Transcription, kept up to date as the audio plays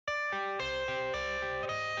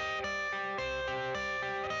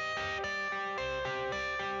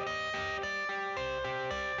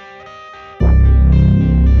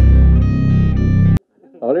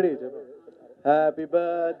Already happy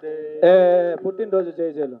birthday పుట్టినరోజు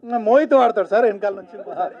చేయాలి Mohit వాడతాడు sir వెనకాల నుంచి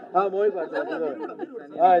మోహిత్ వాడతాడు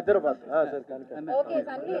ఇద్దరు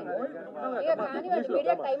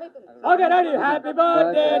okay ready happy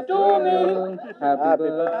birthday to me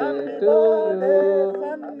happy birthday to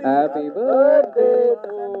happy birthday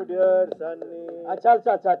to dear Sunny చాలు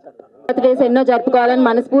బర్త్డేస్ ఎన్నో జరుపుకోవాలని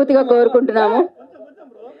మనస్ఫూర్తిగా కోరుకుంటున్నాము.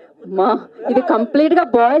 ఇది కంప్లీట్ గా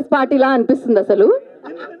బాయ్స్ పార్టీలా అనిపిస్తుంది అసలు.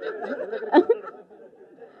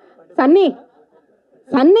 సన్నీ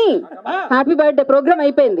హ్యాపీ బర్త్డే ప్రోగ్రామ్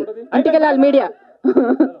అయిపోయింది, ఇంటికి వెళ్ళాలి మీడియా.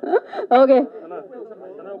 ఓకే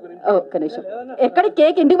ఒక్క నిమిషం, ఎక్కడ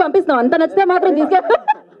కేక్ ఇంటికి పంపిస్తున్నాం, అంత నచ్చితే మాత్రం తీసుకెళ్ళి.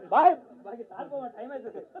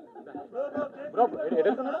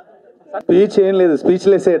 స్పీచ్ ఏం లేదు, స్పీచ్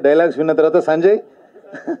లెస్ డైలాగ్స్ విన్న తర్వాత సంజయ్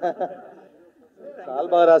చాలా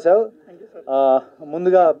బాగా రాశావు.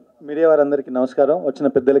 ముందుగా మీడియా వారందరికీ నమస్కారం, వచ్చిన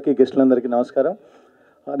పెద్దలకి గెస్టులందరికీ నమస్కారం.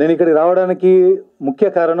 నేను ఇక్కడికి రావడానికి ముఖ్య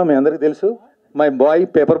కారణం మీ అందరికీ తెలుసు, మై బాయ్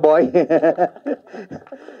పేపర్ బాయ్.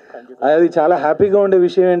 అది చాలా హ్యాపీగా ఉండే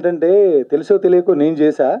విషయం ఏంటంటే తెలుసో తెలియకో నేను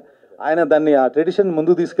చేశా, ఆయన దాన్ని ఆ ట్రెడిషన్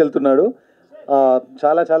ముందుకు తీసుకెళ్తున్నాడు.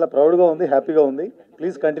 చాలా చాలా ప్రౌడ్గా ఉంది, హ్యాపీగా ఉంది.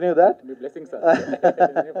 Please continue that.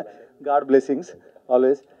 God blessings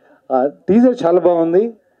always. Teaser చాలా బాగుంది.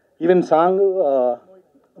 ఈవెన్ సాంగ్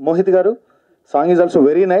మోహిత్ గారు song is also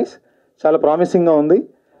very nice, చాలా ప్రామిసింగ్గా ఉంది.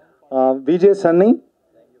 విజయ్ సన్నీ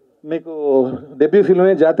మీకు డెబ్యూ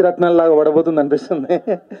ఫిల్మే జాతిరత్నాల్లాగా పడబోతుంది అనిపిస్తుంది.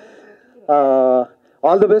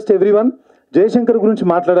 All the best every one. Jayashankar గురించి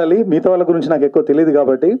మాట్లాడాలి, మిగతా వాళ్ళ గురించి నాకు ఎక్కువ తెలియదు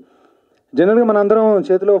కాబట్టి. జనరల్గా మన అందరం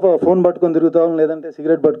చేతిలో ఫోన్ పట్టుకొని తిరుగుతాం, లేదంటే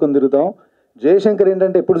సిగరెట్ పట్టుకొని తిరుగుతాం. జయశంకర్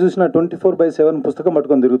ఏంటంటే ఎప్పుడు చూసినా 24/7 పుస్తకం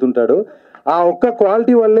పట్టుకొని తిరుగుతుంటాడు. ఆ ఒక్క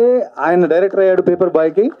క్వాలిటీ వల్లే ఆయన డైరెక్టర్ అయ్యాడు పేపర్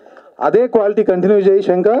బాయ్కి. అదే క్వాలిటీ కంటిన్యూ చేయి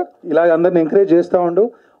శంకర్, ఇలాగ అందరిని ఎంకరేజ్ చేస్తూ ఉండు.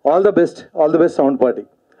 All the best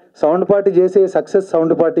sound party చేసే సక్సెస్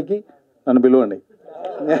సౌండ్ పార్టీకి నన్ను పిలవండి.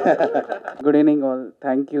 Good evening all,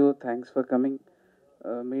 thanks for coming.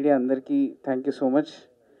 Media అందరికీ thank you so much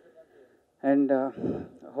and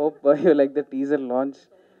hope you like the teaser launch.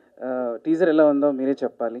 Teaser ఎలా ఉందో మీరే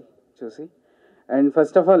చెప్పాలి చూసి. అండ్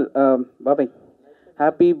ఫస్ట్ ఆఫ్ ఆల్ బాబాయ్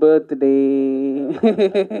happy birthday.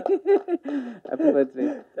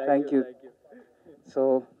 Thank you. So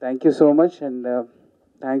thank you so much and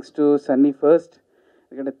thanks to Sunny first,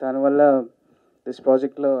 ఎందుకంటే తన వల్ల దిస్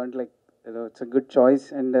ప్రాజెక్ట్లో అంటే like it's a good choice.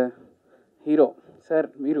 And hero sir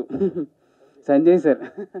మీరు, Sanjay sir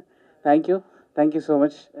thank you so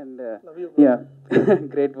much and yeah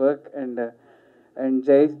great work. And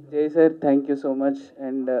జై sir thank you so much.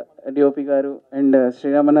 And DOP గారు and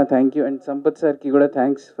Sriramanna thank you. And Sampath సార్కి కూడా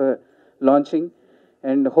thanks for launching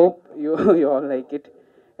and hope you all like it.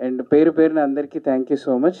 And పేరున అందరికీ thank you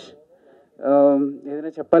so much.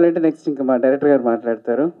 ఏదైనా చెప్పాలంటే next ఇంకా మా డైరెక్టర్ గారు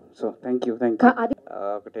మాట్లాడతారు. So thank you.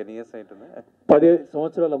 ఒక 10 years అవుతుంది. 10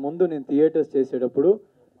 సంవత్సరాల ముందు నేను థియేటర్స్ చేసేటప్పుడు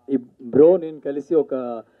ఈ బ్రో నేను కలిసి ఒక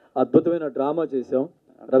అద్భుతమైన డ్రామా చేసాం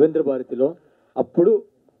రవీంద్ర భారతిలో. అప్పుడు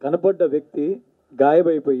కనపడ్డ వ్యక్తి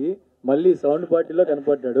గాయబైపోయి మళ్ళీ సౌండ్ పార్టీలో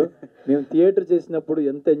కనపడ్డాడు. మేము థియేటర్ చేసినప్పుడు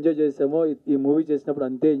ఎంత ఎంజాయ్ చేసామో ఈ మూవీ చేసినప్పుడు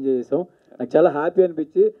అంతే ఎంజాయ్ చేసాం. నాకు చాలా హ్యాపీ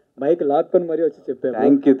అనిపించి మైక్ లాక్కొని మరీ వచ్చి చెప్పాను.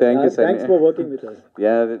 Thanks for working with us.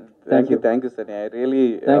 Thank you sir. I really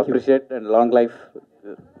appreciate and long life.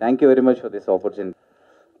 Thank you very much for this opportunity.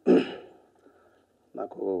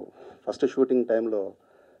 నాకు ఫస్ట్ షూటింగ్ టైంలో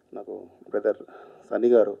నాకు బ్రదర్ సన్నీ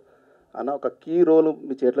గారు అన్న ఒక కీ రోల్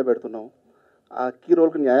మీ చేతిలో పెడుతున్నాం, ఆ కీ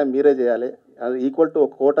రోల్కి న్యాయం మీరే చేయాలి, అది ఈక్వల్ టు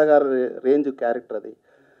ఒక కోట గారి రేంజ్ క్యారెక్టర్ అది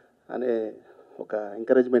అనే ఒక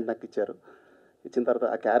ఎంకరేజ్మెంట్ నాకు ఇచ్చారు. ఇచ్చిన తర్వాత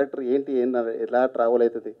ఆ క్యారెక్టర్ ఏంటి ఎలా ట్రావెల్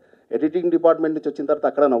అవుతుంది, ఎడిటింగ్ డిపార్ట్మెంట్ నుంచి వచ్చిన తర్వాత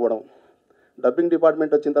అక్కడ నవ్వడం, డబ్బింగ్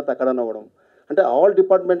డిపార్ట్మెంట్ వచ్చిన తర్వాత అక్కడ నవ్వడం, అంటే ఆల్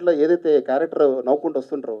డిపార్ట్మెంట్లో ఏదైతే క్యారెక్టర్ నవ్వుకుంటూ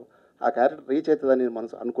వస్తుంటారో ఆ క్యారెక్టర్ రీచ్ అవుతుందని నేను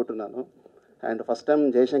మనసు అనుకుంటున్నాను. అండ్ ఫస్ట్ టైం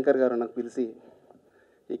జయశంకర్ గారు నాకు పిలిచి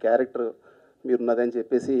ఈ క్యారెక్టర్ మీరున్నదని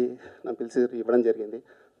చెప్పేసి నాకు పిలిచి ఇవ్వడం జరిగింది.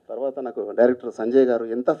 తర్వాత నాకు డైరెక్టర్ సంజయ్ గారు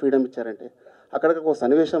ఎంత ఫ్రీడమ్ ఇచ్చారంటే అక్కడికి ఒక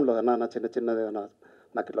సన్నివేశంలో నా చిన్నది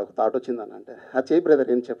నాకు ఇట్లా ఒక థాట్ వచ్చిందన్న అంటే ఆ చేయి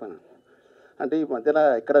బ్రదర్ ఏం చెప్పాను అంటే ఈ మధ్యలో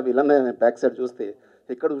ఇక్కడ వీళ్ళని బ్యాక్ సైడ్ చూస్తే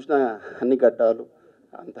ఎక్కడ చూసినా అన్ని గడ్డాలు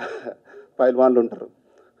అంత పైల్వాన్లు ఉంటారు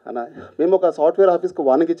అన్న. మేము ఒక సాఫ్ట్వేర్ ఆఫీస్కి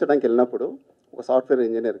వానికి ఇచ్చడానికి వెళ్ళినప్పుడు ఒక సాఫ్ట్వేర్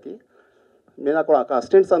ఇంజనీర్కి నేను అక్కడ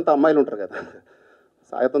అసిస్టెంట్స్ అంతా అమ్మాయిలు ఉంటారు కదా,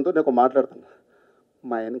 సాయతంతో నేను ఒక మాట్లాడుతాను,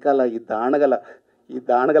 మా వెనకాల ఈ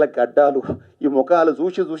దానగల గడ్డాలు ఈ ముఖాలు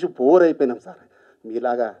చూసి బోర్ అయిపోయినాం సార్,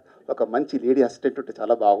 మీలాగా ఒక మంచి లేడీ అసిస్టెంట్ ఉంటే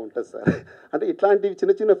చాలా బాగుంటుంది సార్ అంటే ఇట్లాంటివి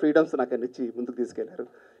చిన్న ఫ్రీడమ్స్ నాకు అన్నిచ్చి ముందుకు తీసుకెళ్లారు.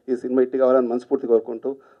 ఈ సినిమా ఇట్టి కావాలని మనస్ఫూర్తి కోరుకుంటూ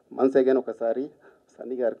వన్స్ అగైన్ ఒకసారి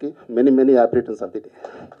సన్నీ గారికి many happy returns of the day.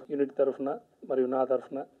 Unit తరఫున మరియు నా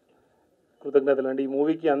తరఫున కృతజ్ఞతలు అండి. ఈ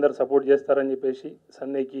మూవీకి అందరు సపోర్ట్ చేస్తారని చెప్పేసి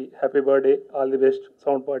సన్నీకి happy birthday, all the best,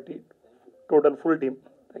 sound party, total full team.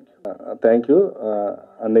 Thank you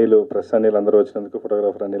అన్నీలు, press అన్నీలు అందరూ వచ్చినందుకు,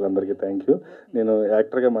 ఫోటోగ్రాఫర్ అన్నీలు అందరికీ థ్యాంక్ యూ. నేను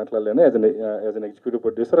యాక్టర్గా మాట్లాడలేను, as an executive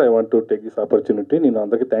producer I want to take this opportunity. నేను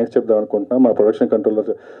అందరికీ థ్యాంక్స్ చెప్దాం అనుకుంటున్నాను. మా ప్రొడక్షన్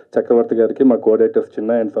కంట్రోలర్ చక్రవర్తి గారికి, మా కోఆర్డినేటర్స్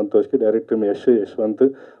చిన్న అండ్ సంతోష్కి, డైరెక్టర్ యశ్వంత్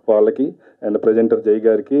వాళ్ళకి, అండ్ ప్రజెంటర్ జై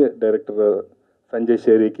గారికి, director Sanjay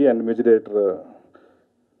షేరీకి, and music director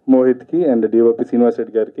మోహిత్కి, and DOP Srinivas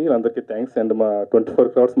Reddy గారికి, వీళ్ళందరికీ థ్యాంక్స్. అండ్ మా 24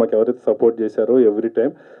 crowds మాకు ఎవరైతే సపోర్ట్ చేశారో ఎవ్రీ టైం,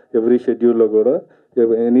 ఎవ్రీ షెడ్యూల్లో కూడా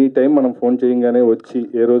ఎనీ టైం మనం ఫోన్ చేయగానే వచ్చి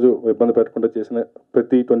ఏ రోజు ఇబ్బంది పెట్టకుండా చేసిన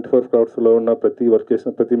ప్రతి 24 crowdsలో ఉన్న ప్రతి వర్క్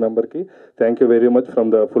చేసిన ప్రతి మెంబర్కి thank you very much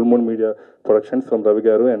from the full moon media productions, from Ravi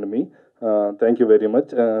గారు and me. Thank you very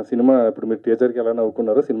much. Cinema ఇప్పుడు మీరు టీజర్కి ఎలా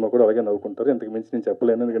నవ్వుకున్నారో సినిమా కూడా అలాగే నవ్వుకుంటారు. ఇంతకు మించి నేను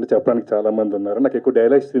చెప్పలేను, ఎందుకంటే చెప్పడానికి చాలామంది ఉన్నారు. నాకు ఎక్కువ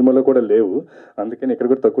డైలాగ్స్ సినిమాలో కూడా లేవు, అందుకని ఇక్కడ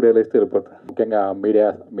కూడా తక్కువ డైలాగ్స్ వెళ్ళిపోతాను. ముఖ్యంగా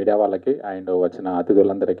మీడియా వాళ్ళకి అండ్ వచ్చిన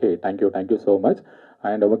అతిథులందరికీ thank you so much.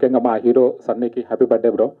 And ముఖ్యంగా మా hero సన్నీకి happy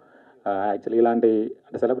birthday bro. Actually ఇలాంటి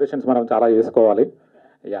సెలబ్రేషన్స్ మనం చాలా చేసుకోవాలి.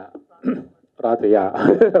 యా రాత్రి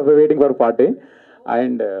waiting for party.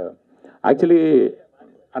 And actually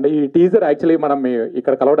అంటే ఈ టీజర్ యాక్చువల్లీ మనం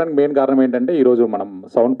ఇక్కడ కలవడానికి మెయిన్ కారణం ఏంటంటే ఈరోజు మనం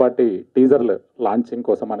సౌండ్ పార్టీ టీజర్లు లాంచింగ్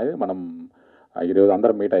కోసం అనేది మనం ఈరోజు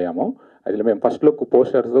అందరం మీట్ అయ్యాము. యాక్చువల్లీ మేము ఫస్ట్ లుక్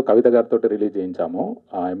పోస్టర్స్ కవిత గారితో రిలీజ్ చేయించాము,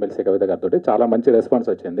 ఎమ్మెల్సీ కవిత గారితో. చాలా మంచి రెస్పాన్స్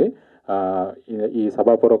వచ్చింది. ఈ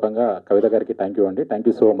సభాపూర్వకంగా కవిత గారికి థ్యాంక్ యూ అండి, thank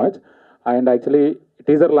you so much. And actually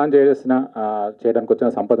teaser launch చేయడానికి వచ్చిన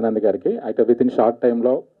సంపత్ నంది గారికి అయితే విత్ ఇన్ షార్ట్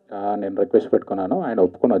టైంలో నేను రిక్వెస్ట్ పెట్టుకున్నాను, ఆయన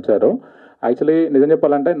ఒప్పుకొని వచ్చారు. యాక్చువల్లీ నిజం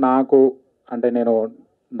చెప్పాలంటే నేను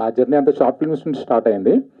నా జర్నీ అంతా షార్ట్ ఫిల్మ్స్ నుంచి స్టార్ట్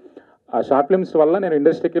అయింది. ఆ షార్ట్ ఫిల్మ్స్ వల్ల నేను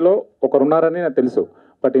ఇండస్ట్రీలో ఒకరున్నారని నాకు తెలుసు.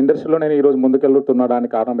 బట్ ఇండస్ట్రీలో నేను ఈరోజు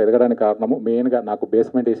ముందుకెళ్తున్నాడానికి కారణం, ఎదగడానికి కారణము మెయిన్గా నాకు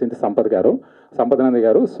బేస్మెంట్ వేసింది సంపత్ నంది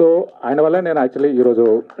గారు. సో ఆయన వల్ల నేను యాక్చువల్లీ ఈరోజు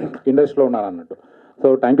ఇండస్ట్రీలో ఉన్నాను అన్నట్టు. సో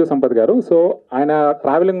థ్యాంక్ యూ సంపత్ గారు. సో ఆయన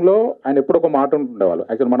ట్రావెలింగ్లో ఆయన ఎప్పుడు ఒక మాట ఉండేవాళ్ళు.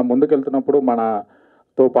 యాక్చువల్లీ మనం ముందుకెళ్తున్నప్పుడు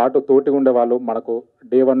మనతో పాటు తోటి ఉండేవాళ్ళు, మనకు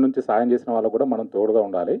డే 1 నుంచి సాయం చేసిన వాళ్ళు కూడా మనం తోడుగా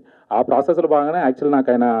ఉండాలి. ఆ ప్రాసెస్లో భాగంగానే యాక్చువల్లీ నాకు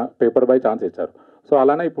ఆయన పేపర్ బై ఛాన్స్ ఇచ్చారు. సో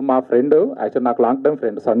అలానే ఇప్పుడు మా ఫ్రెండ్, యాక్చువల్లీ నాకు long time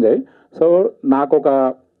friend Sanjay. So నాకు ఒక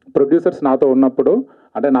ప్రొడ్యూసర్స్ నాతో ఉన్నప్పుడు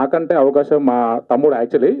అంటే నాకంటే అవకాశం మా తమ్ముడు,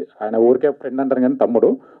 యాక్చువల్లీ ఆయన ఊరికే ఫ్రెండ్ అంటారు కానీ తమ్ముడు,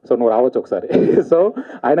 సో నువ్వు రావచ్చు ఒకసారి. సో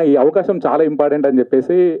ఆయన ఈ అవకాశం చాలా ఇంపార్టెంట్ అని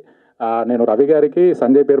చెప్పేసి నేను రవి గారికి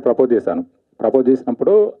సంజయ్ పేరు ప్రపోజ్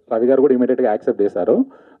చేసినప్పుడు రవి గారు కూడా ఇమీడియట్గా యాక్సెప్ట్ చేశారు.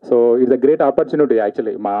 So it's a great opportunity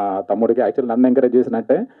actually మా తమ్ముడికి. యాక్చువల్లీ నన్ను ఎంకరేజ్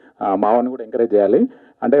చేసినట్టే మావాన్ని కూడా ఎంకరేజ్ చేయాలి.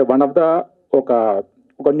 అంటే వన్ ఆఫ్ ద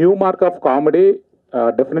ఒక new mark of comedy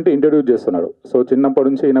definitely introduce చేస్తున్నాడు. సో చిన్నప్పటి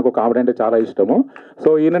నుంచి ఈయనకు కామెడీ అంటే చాలా ఇష్టము. సో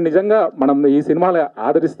ఈయన నిజంగా మనం ఈ సినిమాలు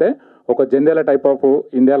ఆదరిస్తే ఒక జంధ్యాల టైప్ ఆఫ్,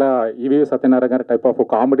 ఇండియాల ఈవి సత్యనారాయణ గారి టైప్ ఆఫ్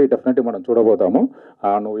కామెడీ డెఫినెట్లీ మనం చూడబోతాము.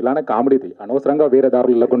 నువ్వు ఇలానే కామెడీది అనవసరంగా వేరే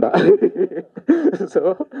దారులు వెళ్ళకుండా. సో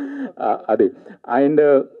అది. అండ్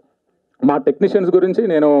మా టెక్నీషియన్స్ గురించి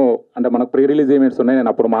అంటే మనకు ప్రీ రిలీజ్ ఈవెంట్స్ ఉన్నాయి,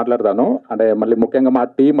 నేను అప్పుడు మాట్లాడతాను. అంటే మళ్ళీ ముఖ్యంగా మా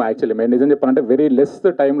టీమ్ యాక్చువల్లీ మేము నిజం చెప్పాలంటే వెరీ లెస్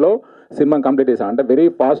టైంలో సినిమా కంప్లీట్ చేశాను, అంటే వెరీ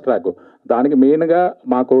ఫాస్ట్ ట్రాక్. దానికి మెయిన్గా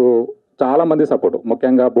మాకు చాలామంది సపోర్ట్,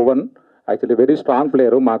 ముఖ్యంగా Bhuvan actually very strong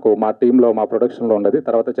player మాకు, మా టీంలో, మా ప్రొడక్షన్లో ఉన్నది.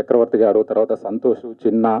 తర్వాత చక్రవర్తి గారు, తర్వాత సంతోష్,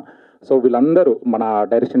 చిన్న. సో వీళ్ళందరూ మన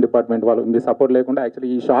డైరెక్షన్ డిపార్ట్మెంట్ వాళ్ళు, మీ సపోర్ట్ లేకుండా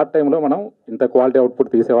యాక్చువల్లీ ఈ షార్ట్ టైంలో మనం ఇంత క్వాలిటీ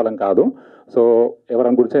అవుట్పుట్ తీసేవాళ్ళం కాదు. సో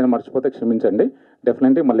ఎవరి గురించి అయినా మర్చిపోతే క్షమించండి.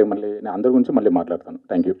 డెఫినెట్లీ మళ్ళీ నేను అందరి గురించి మళ్ళీ మాట్లాడతాను.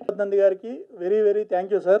 Thank you. నంది గారికి వెరీ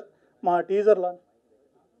థ్యాంక్ యూ సార్. మా టీజర్ లాంచ్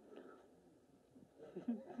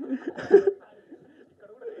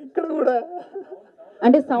ఇక్కడ కూడా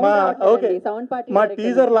అంటే మా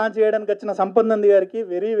టీజర్ లాంచ్ చేయడానికి వచ్చిన సంపత్ నంది గారికి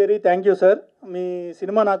very thank you sir. Me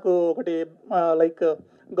cinema నాకు ఒకటి లైక్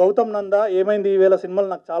గౌతమ్ నంద, ఏమైంది ఈవేళ సినిమాలు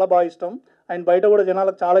నాకు చాలా బాగా ఇష్టం. అండ్ బయట కూడా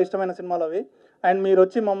జనాలకు చాలా ఇష్టమైన సినిమాలు అవి. అండ్ మీరు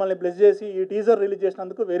వచ్చి మమ్మల్ని బ్లెస్ చేసి ఈ టీజర్ రిలీజ్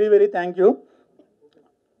చేసినందుకు వెరీ థ్యాంక్ యూ.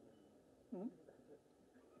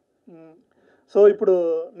 సో ఇప్పుడు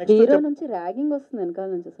హీరో నుంచి ర్యాగింగ్ వస్తుంది వెనకాల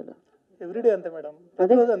నుంచి, అసలు ఎవ్రీడే అంతే మేడం,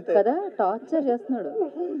 ప్రతిరోజు అంతే కదా, టార్చర్ చేస్తున్నాడు.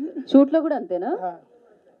 షూట్ లో కూడా అంతేనా?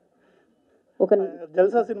 ఒక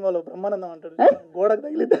జల్సా సినిమాలో బ్రహ్మానందం అంటాడు, గోడకు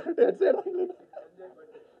తగిలిద్దా.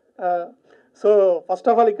 సో ఫస్ట్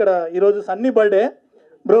ఆఫ్ ఆల్ ఇక్కడ ఈరోజు Sunny birthday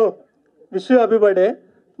bro, wish you happy birthday.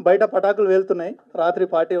 బయట పటాకులు వెళ్తున్నాయి, రాత్రి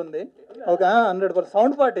పార్టీ ఉంది. ఓకే 100%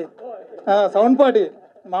 సౌండ్ పార్టీ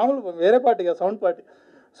మామూలు వేరే పార్టీ కదా, సౌండ్ పార్టీ.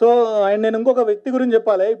 సో అండ్ నేను ఇంకొక వ్యక్తి గురించి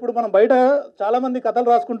చెప్పాలి. ఇప్పుడు మనం బయట చాలామంది కథలు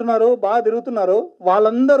రాసుకుంటున్నారు, బాగా తిరుగుతున్నారు,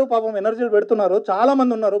 వాళ్ళందరూ పాపం ఎనర్జీలు పెడుతున్నారు.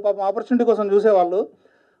 చాలామంది ఉన్నారు పాపం ఆపర్చునిటీ కోసం చూసేవాళ్ళు.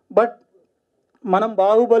 బట్ మనం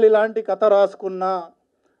బాహుబలి లాంటి కథ రాసుకున్నా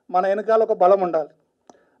మన వెనకాల ఒక బలం ఉండాలి.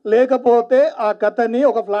 లేకపోతే ఆ కథని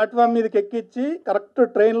ఒక ప్లాట్ఫామ్ మీదకి ఎక్కించి కరెక్ట్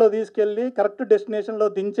ట్రైన్లో తీసుకెళ్ళి కరెక్ట్ డెస్టినేషన్లో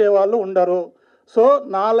దించే వాళ్ళు ఉండరు. సో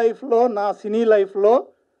నా లైఫ్లో, నా సినీ లైఫ్లో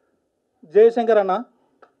జయశంకర్ అన్న,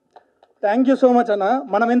 థ్యాంక్ యూ సో మచ్ అన్న.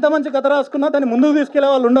 మనం ఎంత మంచి కథ రాసుకున్నా దాన్ని ముందుకు తీసుకెళ్లే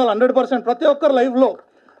వాళ్ళు ఉండాలి 100%. ప్రతి ఒక్కరి లైఫ్లో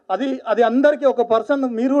అది అందరికీ ఒక పర్సన్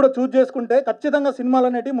మీరు కూడా చూజ్ చేసుకుంటే ఖచ్చితంగా సినిమాలు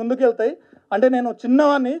అనేటివి ముందుకు వెళ్తాయి. అంటే నేను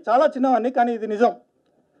చిన్నవాడిని, చాలా చిన్నవాడిని, కానీ ఇది నిజం.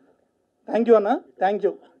 థ్యాంక్ యూ అన్న, థ్యాంక్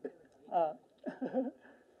యూ.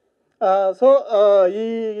 సో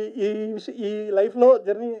ఈ లైఫ్లో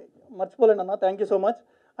జర్నీ మర్చిపోలేను అన్న. Thank you so much.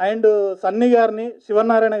 And Sunny గారిని,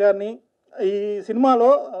 శివనారాయణ గారిని ఈ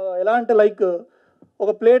సినిమాలో ఎలా అంటే లైక్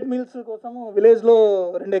ఒక ప్లేట్ మీల్స్ కోసం విలేజ్లో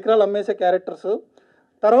 2 ఎకరాలు అమ్మేసే క్యారెక్టర్స్.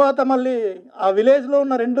 తర్వాత మళ్ళీ ఆ విలేజ్లో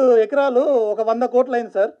ఉన్న 2 ఎకరాలు ఒక 100 కోట్లు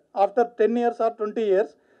అయింది sir, after 10 years are 20 years.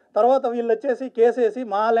 తర్వాత వీళ్ళు వచ్చేసి కేసు వేసి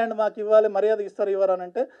మా ల్యాండ్ మాకు ఇవ్వాలి, మర్యాద ఇస్తారు ఇవ్వరు అని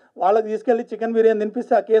అంటే వాళ్ళకి తీసుకెళ్ళి చికెన్ బిర్యానీ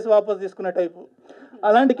తినిపిస్తే ఆ కేసు వాపస్ తీసుకునే టైపు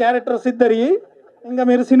అలాంటి క్యారెక్టర్స్ ఇద్దరి. ఇంకా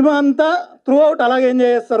మీరు సినిమా అంతా త్రూ అవుట్ అలాగే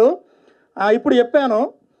ఎంజాయ్ చేస్తారు. ఇప్పుడు చెప్పాను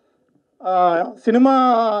సినిమా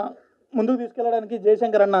ముందుకు తీసుకెళ్ళడానికి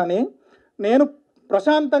జయశంకర్ అన్న అని. నేను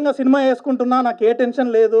ప్రశాంతంగా సినిమా వేసుకుంటున్నా, నాకు ఏ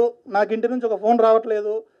టెన్షన్ లేదు, నాకు ఇంటి నుంచి ఒక ఫోన్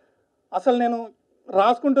రావట్లేదు, అసలు నేను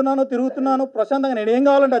రాసుకుంటున్నాను, తిరుగుతున్నాను ప్రశాంతంగా, నేను ఏం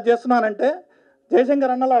కావాలంటే అది చేస్తున్నానంటే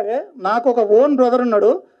జయశంకర్ అన్నలాగే నాకు ఒక ఓన్ బ్రదర్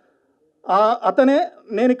ఉన్నాడు. అతనే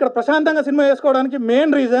నేను ఇక్కడ ప్రశాంతంగా సినిమా వేసుకోవడానికి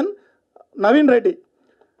మెయిన్ రీజన్. నవీన్ రెడ్డి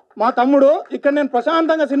మా తమ్ముడు. ఇక్కడ నేను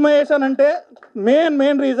ప్రశాంతంగా సినిమా వేసానంటే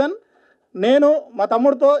మెయిన్ రీజన్ నేను మా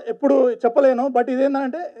తమ్ముడితో ఎప్పుడు చెప్పలేను, బట్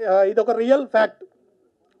ఇదేంటంటే ఇది ఒక real fact.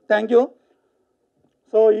 Thank you.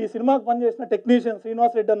 So ఈ సినిమాకు పనిచేసిన టెక్నీషియన్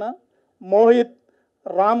శ్రీనివాస్ రెడ్డి అన్న, Mohit,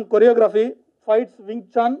 Ram choreography, fights wing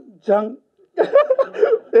Jung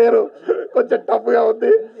పేరు కొంచెం టఫ్గా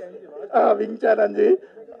ఉంది, వింగ్ చాన్ అంజీ.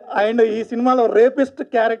 అండ్ ఈ సినిమాలో రేపిస్ట్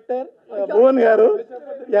క్యారెక్టర్ భువన్ గారు,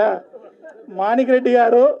 మాణిక్ రెడ్డి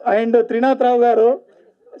గారు, అండ్ త్రినాథ్ రావు గారు,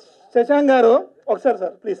 శశాంక్ గారు. ఒకసారి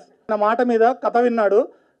సార్ ప్లీజ్. నా మాట మీద కథ విన్నాడు,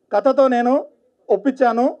 కథతో నేను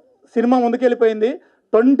ఒప్పించాను, cinema ముందుకెళ్ళిపోయింది.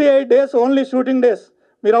 28 days only shooting days.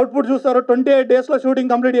 మీరు అవుట్పుట్ చూస్తారు, 28 daysలో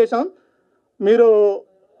షూటింగ్ కంప్లీట్ చేసాం. మీరు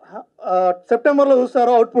సెప్టెంబర్లో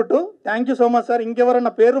చూస్తారు output. Thank you so much sir.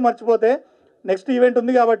 ఇంకెవరన్నా పేరు మర్చిపోతే నెక్స్ట్ ఈవెంట్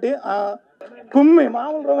ఉంది కాబట్టి కుమ్మి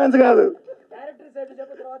మామూలు రొమాన్స్ కాదు,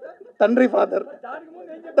 తండ్రి father.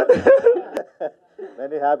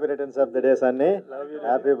 Many happy returns of the day, Sunny.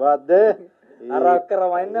 Happy birthday.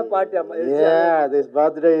 Yeah, this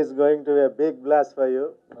birthday is going to be a big blast for you.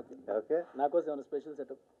 Okay. Special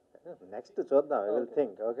setup next చూద్దాం, I will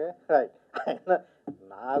think. Okay right.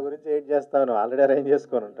 నా గురించి wait చేస్తాను, already arrange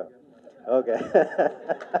చేసుకొని ఉంటాం. Okay.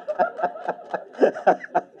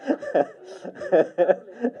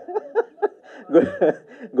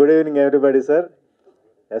 Good evening everybody sir,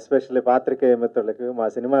 especially పాత్రికేయ మిత్రులకు. మా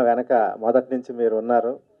cinema వెనక మొదటి నుంచి మీరు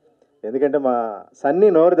ఉన్నారు. ఎందుకంటే మా సన్నీ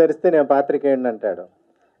నోరు ధరిస్తే నేను పాత్రికేయుడిని అంటాడు,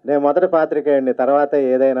 నేను మొదటి పాత్రికేయుడిని, తర్వాత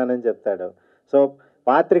ఏదైనానని చెప్తాడు. సో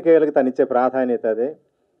పాత్రికేయులకు తను ఇచ్చే ప్రాధాన్యత అది.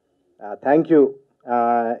 Thank you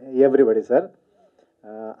everybody sir.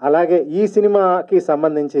 అలాగే ఈ సినిమాకి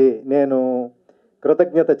సంబంధించి నేను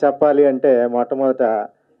కృతజ్ఞత చెప్పాలి అంటే మొట్టమొదట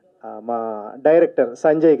మా డైరెక్టర్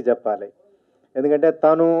సంజయ్కి చెప్పాలి. ఎందుకంటే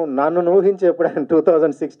తను నన్ను ఊహించి ఎప్పుడు ఆయన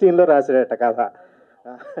 2016లో రాసాడట కథ.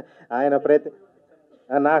 ఆయన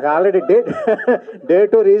నాకు ఆల్రెడీ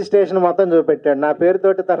డేటు రిజిస్ట్రేషన్ మొత్తం చూపెట్టాడు, నా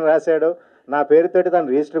పేరుతోటి తను రాశాడు, నా పేరుతోటి తను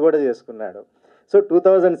రిజిస్టర్ కూడా చేసుకున్నాడు. సో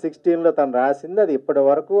 2016లో తను రాసింది అది ఇప్పటి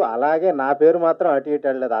వరకు అలాగే, నా పేరు మాత్రం అటు ఇటు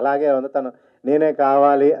వెళ్ళలేదు, అలాగే ఉంది. తను నేనే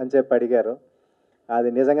కావాలి అని చెప్పి అడిగారు. అది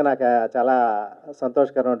నిజంగా నాకు చాలా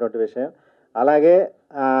సంతోషకరమైనటువంటి విషయం. అలాగే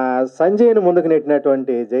సంజయ్ని ముందుకు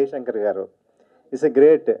నెట్టినటువంటి జయశంకర్ గారు ఇట్స్ ఎ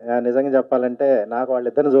గ్రేట్. నిజంగా చెప్పాలంటే నాకు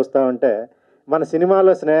వాళ్ళిద్దరిని చూస్తూ ఉంటే మన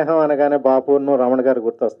సినిమాలో స్నేహం అనగానే బాపూర్ను రమణ గారు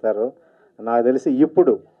గుర్తొస్తారు. నాకు తెలిసి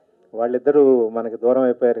ఇప్పుడు వాళ్ళిద్దరూ మనకి దూరం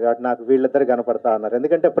అయిపోయారు కాబట్టి నాకు వీళ్ళిద్దరు కనపడతా ఉన్నారు.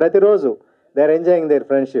 ఎందుకంటే ప్రతిరోజు they are enjoying there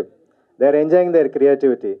friendship, they are enjoying there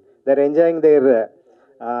creativity, they are enjoying there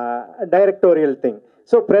directorial thing.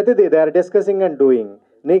 So ప్రతిదీ they are discussing and doing.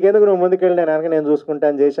 నీకెందుకు నువ్వు ముందుకెళ్ళి నేను వెనక నేను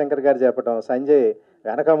చూసుకుంటాను జయశంకర్ గారు చెప్పడం, సంజయ్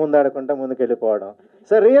వెనక ముందు ఆడకుండా ముందుకెళ్ళిపోవడం.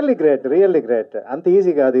 So really great, really great. అంత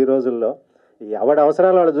ఈజీ కాదు ఈ రోజుల్లో, ఎవడి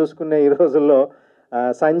అవసరాలు వాళ్ళు చూసుకునే ఈ రోజుల్లో.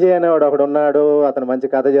 సంజయ్ అనేవాడు ఒకడు ఉన్నాడు, అతను మంచి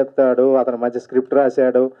కథ చెప్తాడు, అతను మంచి స్క్రిప్ట్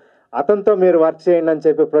రాశాడు, అతనితో మీరు వర్క్ చేయండి అని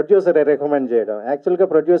చెప్పి ప్రొడ్యూసర్ రికమెండ్ చేయడం. యాక్చువల్గా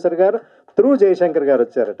ప్రొడ్యూసర్ గారు త్రూ జయశంకర్ గారు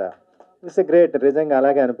వచ్చారట. ఇట్స్ ఎ గ్రేట్, నిజంగా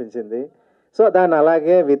అలాగే అనిపించింది. సో దాన్ని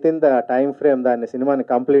అలాగే with in the time frame దాన్ని సినిమాని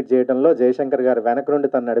కంప్లీట్ చేయడంలో జయశంకర్ గారు వెనక నుండి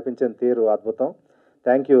తను నడిపించిన తీరు అద్భుతం.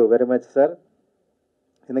 Thank you very much sir.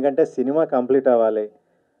 ఎందుకంటే సినిమా కంప్లీట్ అవ్వాలి,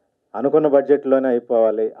 అనుకున్న బడ్జెట్లోనే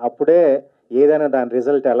అయిపోవాలి, అప్పుడే ఏదైనా దాని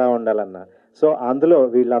రిజల్ట్ ఎలా ఉండాలన్నా. సో అందులో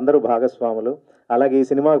వీళ్ళందరూ భాగస్వాములు. అలాగే ఈ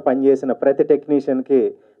సినిమాకు పనిచేసిన ప్రతి టెక్నీషియన్కి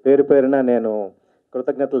పేరు పేరున నేను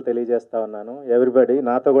కృతజ్ఞతలు తెలియజేస్తా ఉన్నాను. ఎవ్రీబడి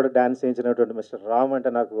నాతో కూడా డ్యాన్స్ చేయించినటువంటి మిస్టర్ రామ్ అంటే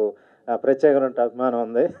నాకు ప్రత్యేకమైన అభిమానం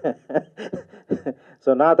ఉంది. సో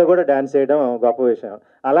నాతో కూడా డ్యాన్స్ చేయడం గొప్ప విషయం.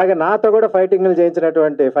 అలాగే నాతో కూడా ఫైటింగ్లు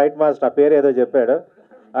చేయించినటువంటి ఫైట్ మాస్టర్, ఆ పేరు ఏదో చెప్పాడు,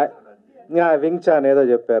 వింగ్ చాన్ ఏదో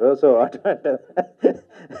చెప్పారు. సో అటువంటి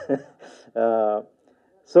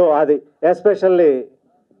సో అది especially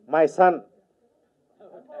my son,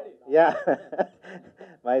 yeah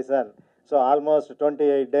my son. So almost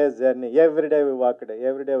 28 days journey, everyday we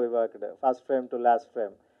worked first frame to last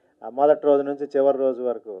frame, మొదటి రోజు నుంచి చివరి రోజు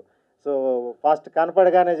వరకు. సో ఫస్ట్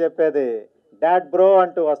కనపడగానే చెప్పేది డాడ్ బ్రో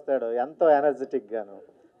అంటూ వస్తాడు, ఎంతో ఎనర్జెటిక్గాను.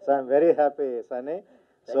 So I'm very happy Sunny.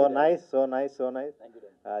 So nice.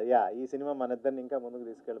 Yeah, ఈ సినిమా మన ఇద్దరిని ఇంకా ముందుకు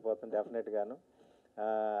తీసుకెళ్ళిపోతుంది డెఫినెట్గాను.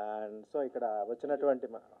 అండ్ సో ఇక్కడ వచ్చినటువంటి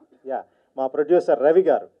మా ప్రొడ్యూసర్ రవి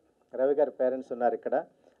గారి పేరెంట్స్ ఉన్నారు ఇక్కడ.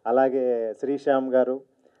 అలాగే శ్రీశ్యామ్ గారు,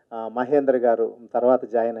 మహేంద్ర గారు తర్వాత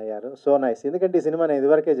జాయిన్ అయ్యారు. So nice. ఎందుకంటే ఈ సినిమా నేను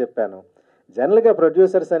ఇదివరకే చెప్పాను, జనరల్గా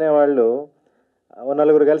ప్రొడ్యూసర్స్ అనేవాళ్ళు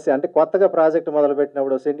నలుగురు కలిసి, అంటే కొత్తగా ప్రాజెక్ట్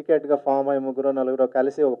మొదలుపెట్టినప్పుడు సిండికేట్గా ఫామ్ అయ్యి ముగ్గురు నలుగురు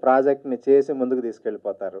కలిసి ఒక ప్రాజెక్ట్ని చేసి ముందుకు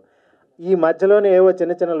తీసుకెళ్ళిపోతారు. ఈ మధ్యలోనే ఏవో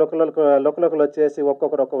చిన్న చిన్న లుకలుకలు వచ్చేసి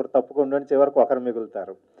ఒక్కొక్కరు తప్పుకుండా చివరికి ఒకరు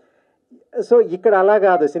మిగులుతారు. సో ఇక్కడ అలా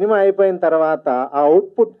కాదు, సినిమా అయిపోయిన తర్వాత ఆ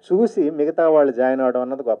అవుట్పుట్ చూసి మిగతా వాళ్ళు జాయిన్ అవ్వడం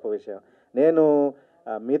అన్నది గొప్ప విషయం. నేను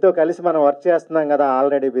మీతో కలిసి మనం వర్క్ చేస్తున్నాం కదా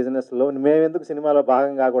ఆల్రెడీ బిజినెస్లో, మేమెందుకు సినిమాలో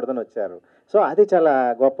భాగం కాకూడదని వచ్చారు. సో అది చాలా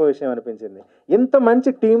గొప్ప విషయం అనిపించింది. ఇంత మంచి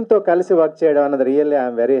టీంతో కలిసి వర్క్ చేయడం అన్నది really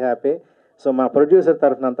I'm very happy. So మా ప్రొడ్యూసర్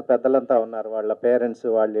తరఫున అంత పెద్దలంతా ఉన్నారు, వాళ్ళ పేరెంట్స్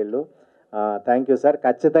వాళ్ళు. Thank you sir.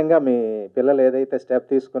 ఖచ్చితంగా మీ పిల్లలు ఏదైతే స్టెప్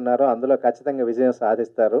తీసుకున్నారో అందులో ఖచ్చితంగా విజయం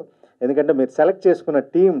సాధిస్తారు. ఎందుకంటే మీరు సెలెక్ట్ చేసుకున్న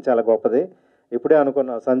టీం చాలా గొప్పది. ఇప్పుడే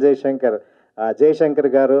అనుకున్నాం జయశంకర్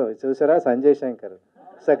గారు చూసారా, Sanjay Shankar,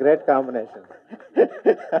 it's a great combination.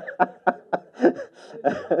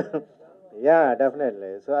 Yeah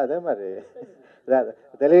definitely. So అదే మరి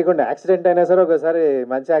తెలియకుండా యాక్సిడెంట్ అయినా సరే ఒకసారి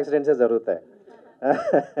మంచి యాక్సిడెంట్సే జరుగుతాయి.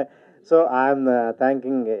 So I'm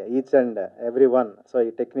thanking each and every one. So ఈ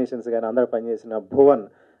టెక్నీషియన్స్ కానీ అందరూ పనిచేసిన భువన్,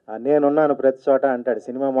 నేనున్నాను ప్రతి చోట అంటాడు,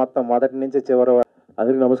 సినిమా మొత్తం మొదటి నుంచి చివరి వరకు.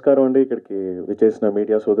 అందరికీ నమస్కారం అండి. ఇక్కడికి విచ్చేసిన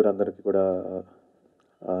మీడియా సోదరులందరికీ కూడా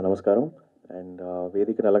నమస్కారం. అండ్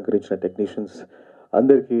వేదికను అలంకరించిన టెక్నీషియన్స్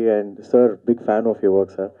అందరికీ, and sir big fan of your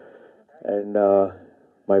work sir. And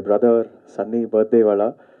my brother Sunny birthday వాళ్ళ,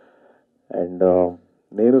 అండ్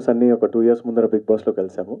నేను సన్నీ ఒక 2 years ముందర బిగ్ బాస్లో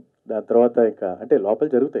కలిసాము. దాని తర్వాత ఇంకా అంటే లోపల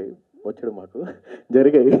జరుగుతాయి, వచ్చాడు మాకు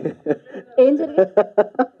జరిగాయి.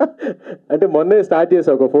 అంటే మొన్నే స్టార్ట్ చేసా,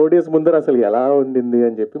 ఒక 4 days ముందర అసలు ఎలా ఉండింది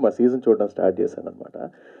అని చెప్పి మా సీజన్ చూడడం స్టార్ట్ చేశాను అనమాట.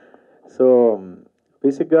 సో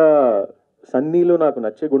బేసిక్గా సన్నీలో నాకు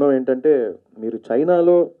నచ్చే గుణం ఏంటంటే, మీరు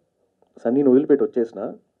చైనాలో సన్నీని వదిలిపెట్టి వచ్చేసిన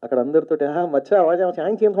అక్కడ అందరితోటి మచ్చా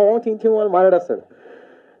వాళ్ళు మాట్లాడేస్తాడు.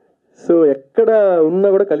 సో ఎక్కడ ఉన్నా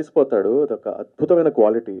కూడా కలిసిపోతాడు. అదొక అద్భుతమైన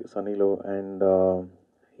quality సన్నీలో. And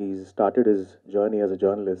he started his journey as a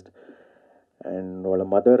journalist. And వాళ్ళ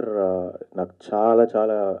మదర్ నాకు చాలా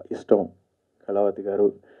చాలా ఇష్టం, కళావతి గారు.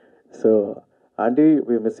 So aunty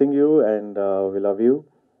we missing you and we love you.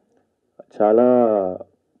 చాలా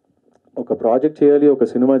ఒక ప్రాజెక్ట్ చేయాలి, ఒక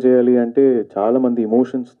సినిమా చేయాలి అంటే చాలామంది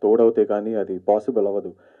ఇమోషన్స్ తోడవుతాయి, కానీ అది పాసిబుల్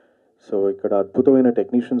అవ్వదు. సో ఇక్కడ అద్భుతమైన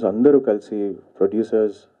టెక్నీషియన్స్ అందరూ కలిసి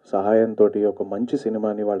ప్రొడ్యూసర్స్ సహాయంతో ఒక మంచి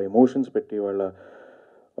సినిమాని వాళ్ళ ఎమోషన్స్ పెట్టి వాళ్ళ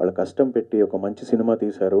కష్టం పెట్టి ఒక మంచి సినిమా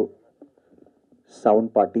తీశారు. సౌండ్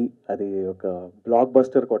పార్టీ అది ఒక బ్లాక్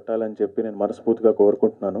బస్టర్ కొట్టాలని చెప్పి నేను మనస్ఫూర్తిగా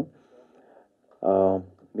కోరుకుంటున్నాను.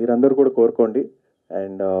 మీరందరూ కూడా కోరుకోండి.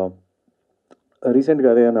 అండ్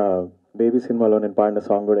రీసెంట్గా అదే నా బేబీ సినిమాలో నేను పాడిన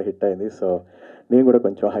సాంగ్ కూడా హిట్ అయింది. సో నేను కూడా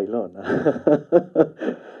కొంచెం హైలో ఉన్నా.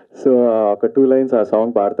 సో ఒక 2 lines ఆ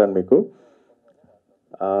సాంగ్ పాడతాను మీకు.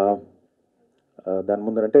 దాని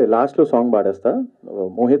ముందరంటే లాస్ట్లో song పాడేస్తా.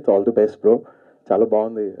 Mohit all the best bro, చాలా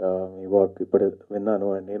బాగుంది మీ వర్క్, ఇప్పుడు విన్నాను.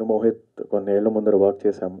 అండ్ నేను మోహిత్ కొన్నేళ్ల ముందర వర్క్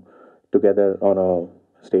చేశాము టుగెదర్ ఆన్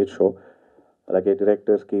స్టేజ్ షో. అలాగే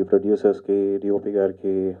డైరెక్టర్స్కి, ప్రొడ్యూసర్స్కి, డిఓపి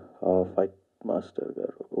గారికి, ఫైట్ మాస్టర్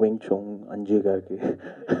గారు వింగ్ చోంగ్ అంజీ గారికి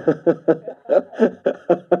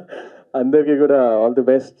అందరికీ కూడా all the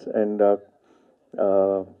best. And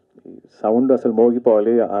sound అసలు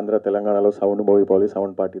మోగిపోవాలి, ఆంధ్ర తెలంగాణలో సౌండ్ మోగిపోవాలి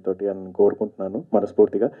సౌండ్ పార్టీ తోటి అని కోరుకుంటున్నాను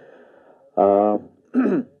మనస్ఫూర్తిగా.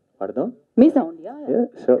 పాడదాం మీ సౌండ్.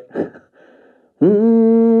 షూర్.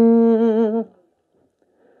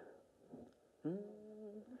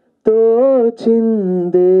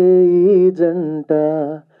 తోచిందే ఈ జంట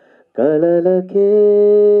కలలకే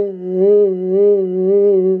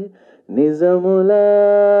నిజములా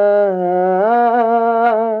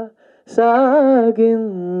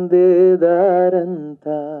సాగిందే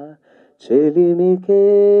దారంతా చెలిమికే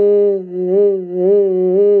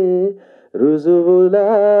రుజువులా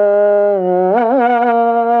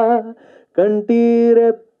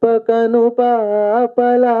కను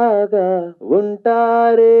పాపలాగా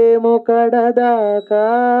ఉంటారేమో కడదాకా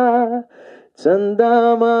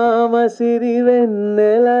చందమామ సిరి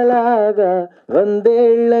వెన్నెలలాగా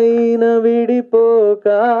వందేళ్ళైన విడిపోక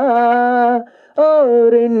ఓ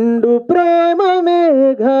రెండు ప్రేమ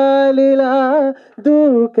మేఘాలిలా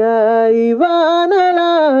దూకాయి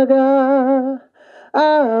వానలాగా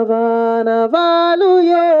ఆ వానవాలు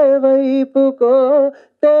ఏ వైపుకో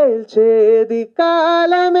తేల్చేది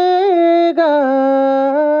కాలమేగా.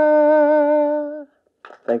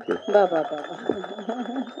 Thank you.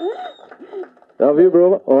 Love you, bro.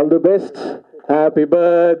 All the best. Happy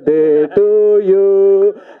birthday to you.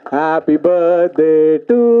 Happy birthday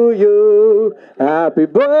to you. Happy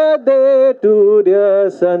birthday to dear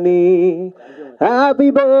Sunny. Happy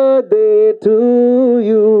birthday to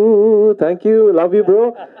you. Thank you. Love you, bro.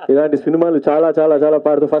 ఇలాంటి సినిమాలు చాలా చాలా చాలా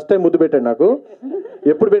పాడుతూ ఫస్ట్ టైం ముద్దు పెట్టాడు నాకు.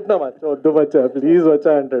 ఎప్పుడు పెట్టినా మచ్చా వద్దు మచ్చా ప్లీజ్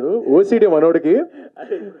వచ్చా అంటాడు. ఓసిడి మనోడికి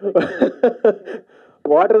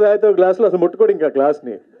వాటర్ తాగితే ఒక గ్లాసులో అసలు ముట్టుకోడు ఇంకా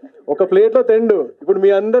గ్లాస్ని. ఒక ప్లేట్లో తెండు. ఇప్పుడు మీ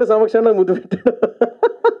అందరి సమక్షంలో ముద్దు పెట్టాడు.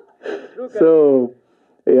 So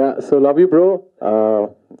love you bro.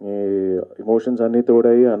 ఈ ఎమోషన్స్ అన్నీ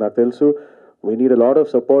తోడాయి నాకు తెలుసు. We need a lot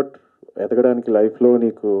of support ఎదగడానికి లైఫ్లో.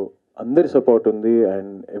 నీకు అందరి సపోర్ట్ ఉంది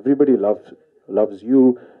and everybody loves you,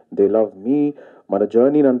 they love మీ. మన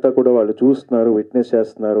జర్నీని అంతా కూడా వాళ్ళు చూస్తున్నారు, విట్నెస్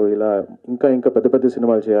చేస్తున్నారు. ఇలా ఇంకా ఇంకా పెద్ద పెద్ద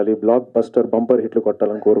సినిమాలు చేయాలి, బ్లాక్ బస్టర్ బంపర్ హిట్లు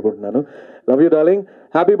కొట్టాలని కోరుకుంటున్నాను. Love you darling.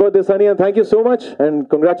 Happy birthday Sunny and thank you so much and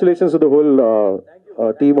congratulations to the whole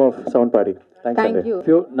team of sound party. Thank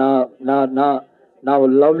you. నా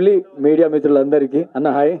లవ్లీ మీడియా మిత్రులందరికీ అన్న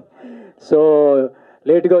హాయ్. సో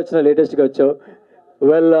లేట్గా వచ్చిన లేటెస్ట్గా వచ్చావు.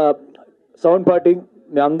 వెల్ సౌండ్ పార్టీ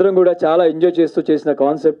మేము అందరం కూడా చాలా ఎంజాయ్ చేస్తూ చేసిన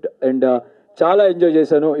కాన్సెప్ట్ అండ్ చాలా ఎంజాయ్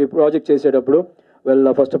చేశాను ఈ ప్రాజెక్ట్ చేసేటప్పుడు. Well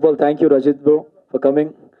first of all thank you Rajith bro for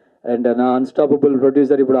coming and నా అన్స్టాపబుల్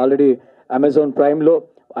ప్రొడ్యూసర్ ఇప్పుడు ఆల్రెడీ అమెజాన్ ప్రైమ్లో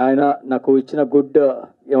ఆయన నాకు ఇచ్చిన గుడ్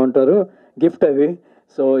ఏమంటారు గిఫ్ట్ అది.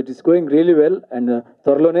 So it is going really well and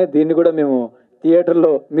త్వరలోనే దీన్ని కూడా మేము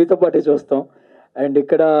థియేటర్లో మీతో పాటే చూస్తాం. అండ్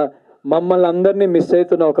ఇక్కడ మమ్మల్ని అందరినీ మిస్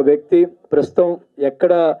అవుతున్న ఒక వ్యక్తి ప్రస్తుతం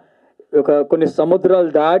ఎక్కడ కొన్ని సముద్రాలు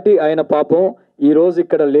దాటి ఆయన పాపం ఈరోజు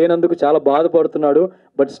ఇక్కడ లేనందుకు చాలా బాధపడుతున్నాడు.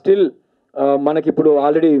 బట్ స్టిల్ మనకిప్పుడు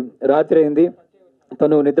ఆల్రెడీ రాత్రి అయింది,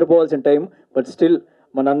 తను నిద్రపోవాల్సిన టైం. బట్ స్టిల్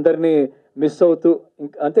మనందరినీ మిస్ అవుతూ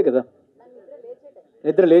అంతే కదా,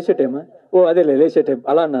 నిద్ర లేచే టైమా? ఓ అదే లేచే టైం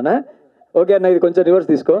అలా అన్నానా? ఓకే అన్న ఇది కొంచెం రివర్స్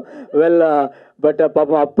తీసుకో. వెల్ బట్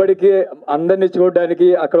పాపం అప్పటికి అందరినీ చూడడానికి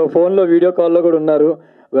అక్కడ ఫోన్లో వీడియో కాల్లో కూడా ఉన్నారు.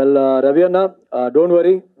 వెల్ రవి అన్న don't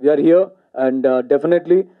worry we are here and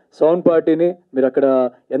definitely sound పార్టీని మీరు అక్కడ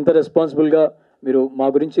ఎంత రెస్పాన్సిబుల్గా మీరు మా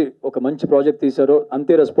గురించి ఒక మంచి ప్రాజెక్ట్ తీశారో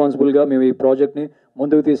అంతే రెస్పాన్సిబుల్గా మేము ఈ ప్రాజెక్ట్ని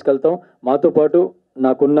ముందుకు తీసుకెళ్తాం. మాతో పాటు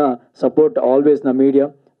నాకున్న సపోర్ట్ ఆల్వేస్ నా media.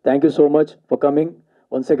 Thank you so much for coming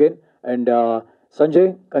once again. And Sanjay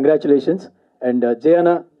congratulations and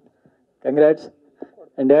Jayanna congrats.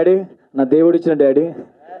 And daddy నా దేవుడిచ్చిన డాడీ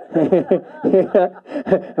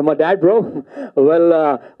మా డాడ్ బ్రో. వెల్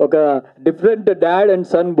ఒక డిఫరెంట్ డాడ్ అండ్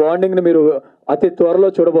సన్ బాండింగ్ని మీరు అతి త్వరలో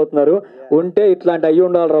చూడబోతున్నారు. ఉంటే ఇట్లాంటి అయ్యి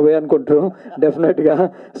ఉండాలి రవి అనుకుంటారు డెఫినెట్గా.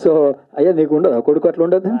 సో అయ్యా నీకు ఉండదు కొడుకు అట్లా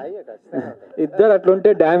ఉండదు, ఇద్దరు అట్లుంటే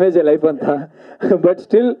డ్యామేజ్ లైఫ్ అంతా. But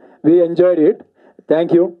still we enjoyed it.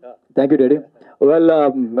 Thank you daddy. Well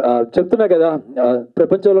చెప్తున్నా కదా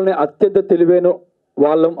ప్రపంచంలోనే అత్యంత తెలివైన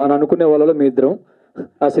వాళ్ళం అని అనుకునే వాళ్ళలో మీ ఇద్దరం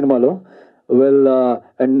ఆ సినిమాలో. Well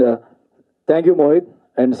and thank you Mohit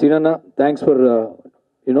and Seenanna. Thanks for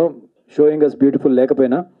you know sowing us beautiful.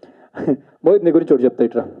 లేకపోయినా మోహిత్ నీ గురించి ఒకటి చెప్తా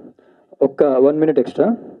ఇట్రా ఒక్క 1 minute ఎక్స్ట్రా.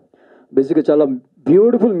 బేసిక్గా చాలా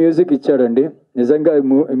బ్యూటిఫుల్ మ్యూజిక్ ఇచ్చాడండి నిజంగా.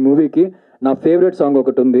 ఈ మూవీకి నా ఫేవరెట్ సాంగ్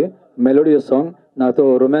ఒకటి ఉంది, మెలోడియస్ సాంగ్. నాతో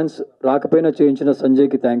రొమాన్స్ రాకపోయినా చేయించిన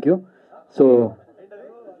సంజయ్కి థ్యాంక్ యూ. సో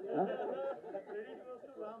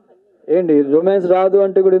ఏంటి రొమాన్స్ రాదు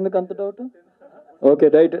అంటే కూడా ఎందుకు అంత డౌట్? Okay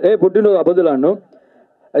right. పుట్టిన అబద్ధులాను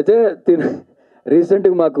అయితే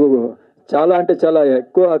రీసెంట్గా మాకు చాలా అంటే చాలా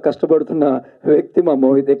ఎక్కువ కష్టపడుతున్న వ్యక్తి మా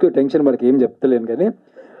మోహిత్. ఎక్కువ టెన్షన్ మనకి ఏం చెప్తలేను కానీ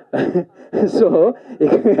సో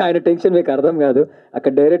ఆయన టెన్షన్ మీకు అర్థం కాదు,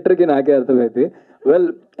 అక్కడ డైరెక్టర్కి నాకే అర్థమైంది. వెల్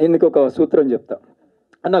ఇందుకు ఒక సూత్రం చెప్తా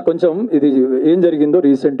అన్న. కొంచెం ఇది ఏం జరిగిందో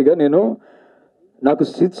రీసెంట్గా నాకు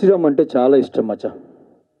శ్రీరామ్ అంటే చాలా ఇష్టం మచ్చా.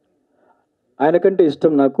 ఆయనకంటే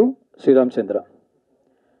ఇష్టం నాకు శ్రీరామ్ చంద్ర.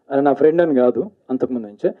 ఆయన నా ఫ్రెండ్ అని కాదు అంతకుముందు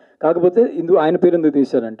నుంచే. కాకపోతే ఆయన పేరు ఎందుకు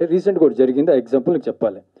తీశారంటే రీసెంట్గా ఒకటి జరిగింది. ఆ ఎగ్జాంపుల్ నీకు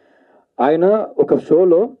చెప్పాలి. ఆయన ఒక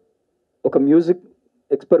షోలో ఒక మ్యూజిక్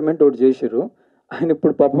ఎక్స్పెరిమెంట్ ఒకటి చేశారు. ఆయన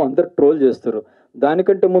ఇప్పుడు పాపం అందరు ట్రోల్ చేస్తారు.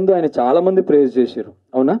 దానికంటే ముందు ఆయన చాలామంది ప్రేజ్ చేశారు.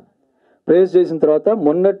 అవునా? ప్రేస్ చేసిన తర్వాత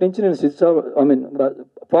మొన్నటి నుంచి నేను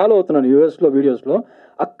ఫాలో అవుతున్నాను యూఎస్లో వీడియోస్లో.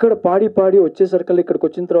 అక్కడ పాడి పాడి వచ్చేసరికి ఇక్కడికి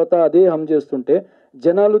వచ్చిన తర్వాత అదే హమ్ చేస్తుంటే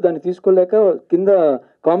జనాలు దాన్ని తీసుకోలేక కింద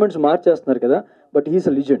కామెంట్స్ మార్చేస్తున్నారు కదా. But he's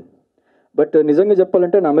a legend. But నిజంగా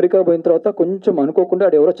చెప్పాలంటే నేను అమెరికా పోయిన తర్వాత కొంచెం అనుకోకుండా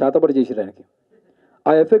అది ఎవరో చేతబడి చేసారు ఆయనకి.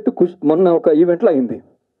 ఆ ఎఫెక్ట్ మొన్న ఒక ఈవెంట్లో అయింది.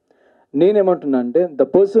 నేనేమంటున్నా అంటే ద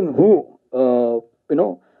పర్సన్ హూ యూనో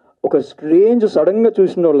ఒక రేంజ్ సడన్గా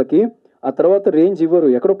చూసిన వాళ్ళకి ఆ తర్వాత రేంజ్ ఇవ్వరు,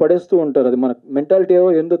 ఎక్కడో పడేస్తూ ఉంటారు. అది మన మెంటాలిటీ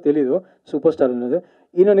ఏందో తెలీదు. సూపర్ స్టార్ అనేది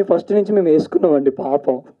ఈయనని ఫస్ట్ నుంచి మేము వేసుకున్నామండి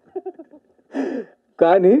పాపం.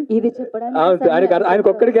 కానీ ఆయనకు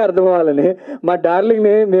ఒక్కడికే అర్థం అవ్వాలని మా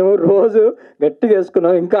డార్లింగ్ని మేము రోజు గట్టిగా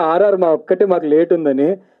వేసుకున్నాం. ఇంకా ఆర్ఆర్ మా ఒక్కటే మాకు లేట్ ఉందని.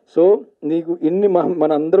 సో నీకు ఇన్ని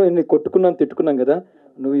మన అందరం ఇన్ని కొట్టుకున్నాం తిట్టుకున్నాం కదా,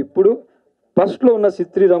 నువ్వు ఇప్పుడు ఫస్ట్లో ఉన్న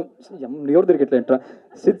సిద్ శ్రీరామ్ ఎవరు దొరికట్లేంట్రా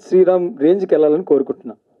సిద్ శ్రీరామ్ రేంజ్కి వెళ్ళాలని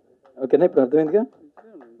కోరుకుంటున్నా. ఓకేనా? ఇప్పుడు అర్థమైందిగా.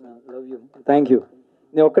 Love you, thank you.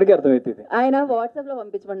 నేను ఒక్కడికే అర్థమవుతుంది. ఆయన వాట్సాప్లో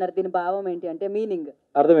పంపించమన్నారు దీని భావం ఏంటి అంటే మీనింగ్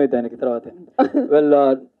అర్థమైతే ఆయనకి తర్వాత. Well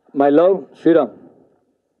my love Sriram.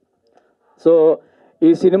 So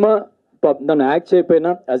ఈ సినిమా నన్ను యాక్ట్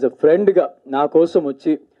చేయకపోయినా యాజ్ అ ఫ్రెండ్గా నా కోసం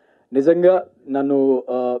వచ్చి నిజంగా నన్ను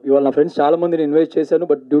ఇవాళ నా ఫ్రెండ్స్ చాలామందిని ఇన్వైట్ చేశాను,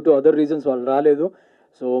 but due to other reasons వాళ్ళు రాలేదు.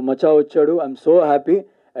 సో మచా వచ్చాడు, I'm so happy.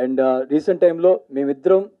 And recent టైంలో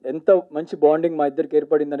మేమిద్దరం ఎంత మంచి బాండింగ్ మా ఇద్దరికి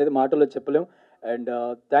ఏర్పడింది అనేది మాటల్లో చెప్పలేం. And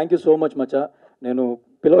thank you so much మచా, నేను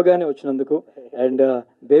పిలవగానే వచ్చినందుకు. అండ్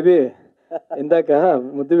బేబీ ఇందాక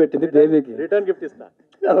ముద్దు పెట్టింది బేబీకి, రిటర్న్ గిఫ్ట్ ఇస్తా.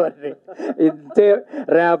 ఇచ్చే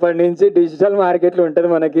రేపటి నుంచి డిజిటల్ మార్కెట్లో ఉంటుంది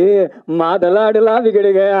మనకి మాదలాడులా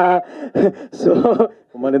విగడిగా. సో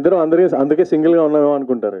మన ఇద్దరం అందుకే సింగిల్గా ఉన్నామేమో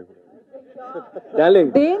అనుకుంటారు.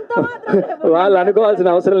 డార్లింగ్ వాళ్ళు అనుకోవాల్సిన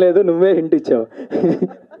అవసరం లేదు, నువ్వే హింట్ ఇచ్చావు.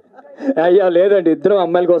 అయ్యా లేదండి, ఇద్దరం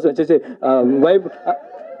అమ్మాయిల కోసం వచ్చేసి వైఫ్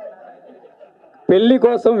పెళ్లి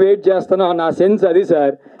కోసం వెయిట్ చేస్తున్నాం నా సెన్స్ అది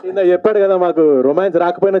సార్. ఇందా చెప్పాడు కదా మాకు రొమాన్స్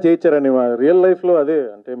రాకపోయినా చేయించారని. మా రియల్ లైఫ్లో అదే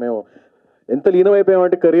అంటే మేము ఎంత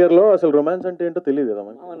లీనమైపోయామంటే కెరియర్లో అసలు రొమాన్స్ అంటే ఏంటో తెలియదు కదా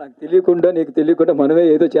మనకి. నాకు తెలియకుండా నీకు తెలియకుండా మనమే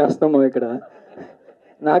ఏదో చేస్తున్నాం ఇక్కడ.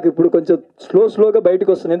 నాకు ఇప్పుడు కొంచెం స్లోగా బయటకు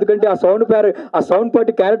వస్తుంది, ఎందుకంటే ఆ సౌండ్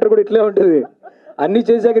పార్టీ క్యారెక్టర్ కూడా ఇట్లే ఉంటుంది. అన్నీ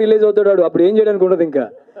చేశాక రిలీజ్ అవుతాడు, అప్పుడు ఏం చేయడానికి ఉండదు ఇంకా.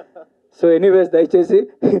 సో ఎనీవేస్ దయచేసి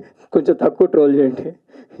కొంచెం తక్కువ ట్రోల్ చేయండి.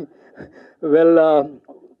 వెల్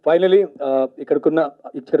ఫైనలీ ఇక్కడికి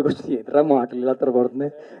వచ్చి ఎదురా మాటలు ఇలా తరపడుతుంది,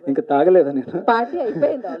 ఇంకా తాగలేదా నేను.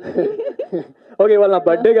 ఓకే, ఇవాళ నా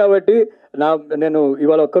బర్త్డే కాబట్టి నేను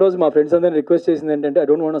ఇవాళ ఒక్కరోజు మా ఫ్రెండ్స్ అందరినీ రిక్వెస్ట్ చేసింది ఏంటంటే I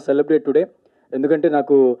don't want celebrate today. ఎందుకంటే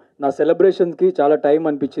నాకు నా సెలబ్రేషన్కి చాలా టైం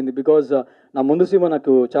అనిపించింది. బికాజ్ నా ముందు సినిమా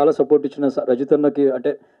నాకు చాలా సపోర్ట్ ఇచ్చిన రజితన్నకి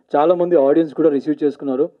అంటే చాలామంది ఆడియన్స్ కూడా రిసీవ్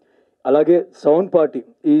చేసుకున్నారు. అలాగే సౌండ్ పార్టీ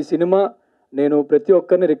ఈ సినిమా నేను ప్రతి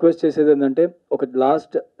ఒక్కరిని రిక్వెస్ట్ చేసేది ఏంటంటే ఒక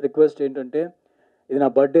లాస్ట్ రిక్వెస్ట్ ఏంటంటే ఇది నా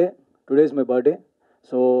birthday, today is my birthday.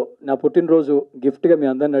 So నా పుట్టినరోజు గిఫ్ట్గా మీ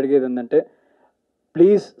అందరిని అడిగేది ఏంటంటే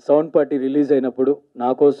ప్లీజ్ సౌండ్ పార్టీ రిలీజ్ అయినప్పుడు నా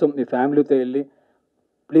కోసం మీ ఫ్యామిలీతో వెళ్ళి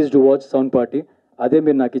please do watch sound party. అదే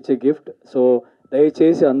మీరు నాకు ఇచ్చే గిఫ్ట్. సో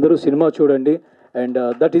దయచేసి అందరూ సినిమా చూడండి. And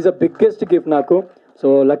that is a biggest gift నాకు. సో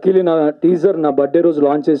లక్కీలీ నా టీజర్ నా బర్త్డే రోజు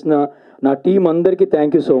లాంచ్ చేసిన నా టీం అందరికీ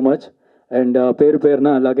thank you so much. And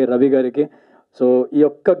పేరున అలాగే రవి గారికి. సో ఈ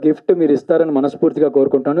యొక్క గిఫ్ట్ మీరు ఇస్తారని మనస్ఫూర్తిగా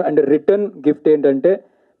కోరుకుంటాను. అండ్ రిటర్న్ గిఫ్ట్ ఏంటంటే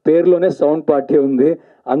పేరులోనే సౌండ్ పార్టీ ఉంది,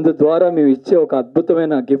 అందు ద్వారా మేము ఇచ్చే ఒక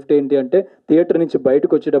అద్భుతమైన గిఫ్ట్ ఏంటి అంటే థియేటర్ నుంచి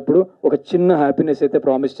బయటకు వచ్చేటప్పుడు ఒక చిన్న హ్యాపీనెస్ అయితే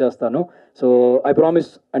ప్రామిస్ చేస్తాను. So I promise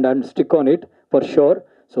and I stick on it for sure.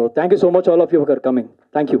 So thank you so much all of you for coming.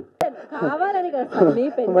 Thank you.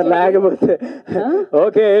 లేకపోతే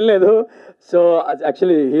ఓకే ఏం లేదు. సో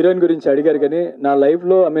యాక్చువల్లీ హీరోయిన్ గురించి అడిగారు కానీ నా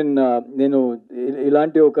లైఫ్లో నేను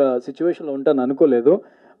ఇలాంటి ఒక సిచ్యువేషన్లో ఉంటాను అనుకోలేదు.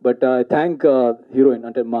 బట్ ఐ థ్యాంక్ హీరోయిన్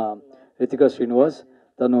అంటే మా రితికా శ్రీనివాస్.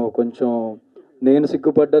 తను కొంచెం నేను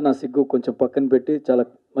సిగ్గుపడ్డా నా సిగ్గు కొంచెం పక్కన పెట్టి చాలా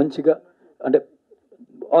మంచిగా అంటే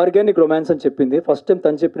ఆర్గానిక్ రొమాన్స్ అని చెప్పింది. ఫస్ట్ టైం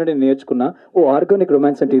తను చెప్పినట్టు నేను నేర్చుకున్నా, ఓ ఆర్గానిక్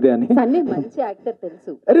రొమాన్స్ అంటే ఇదే అని.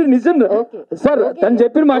 అరే నిజం సార్, తను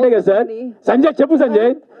చెప్పిన మాటే కదా సార్. సంజయ్ చెప్పు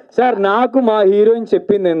సంజయ్. సార్ నాకు మా హీరోయిన్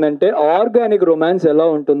చెప్పింది ఏంటంటే ఆర్గానిక్ రొమాన్స్ ఎలా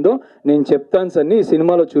ఉంటుందో నేను చెప్తాను సార్, ఈ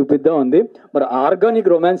సినిమాలో చూపిద్దాం అంది. మరి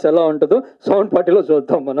ఆర్గానిక్ రొమాన్స్ ఎలా ఉంటుందో సౌండ్ పార్టీలో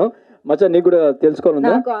చూద్దాం మనం. మచ్చా నీకు కూడా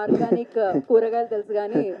తెలుసుకోవాలందా?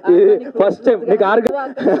 ఫస్ట్ టైం నీకు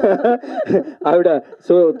ఆవిడ.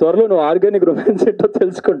 సో త్వరలో నువ్వు ఆర్గానిక్ రొమాన్స్ ఏంటో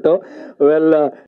తెలుసుకుంటావు. వెల్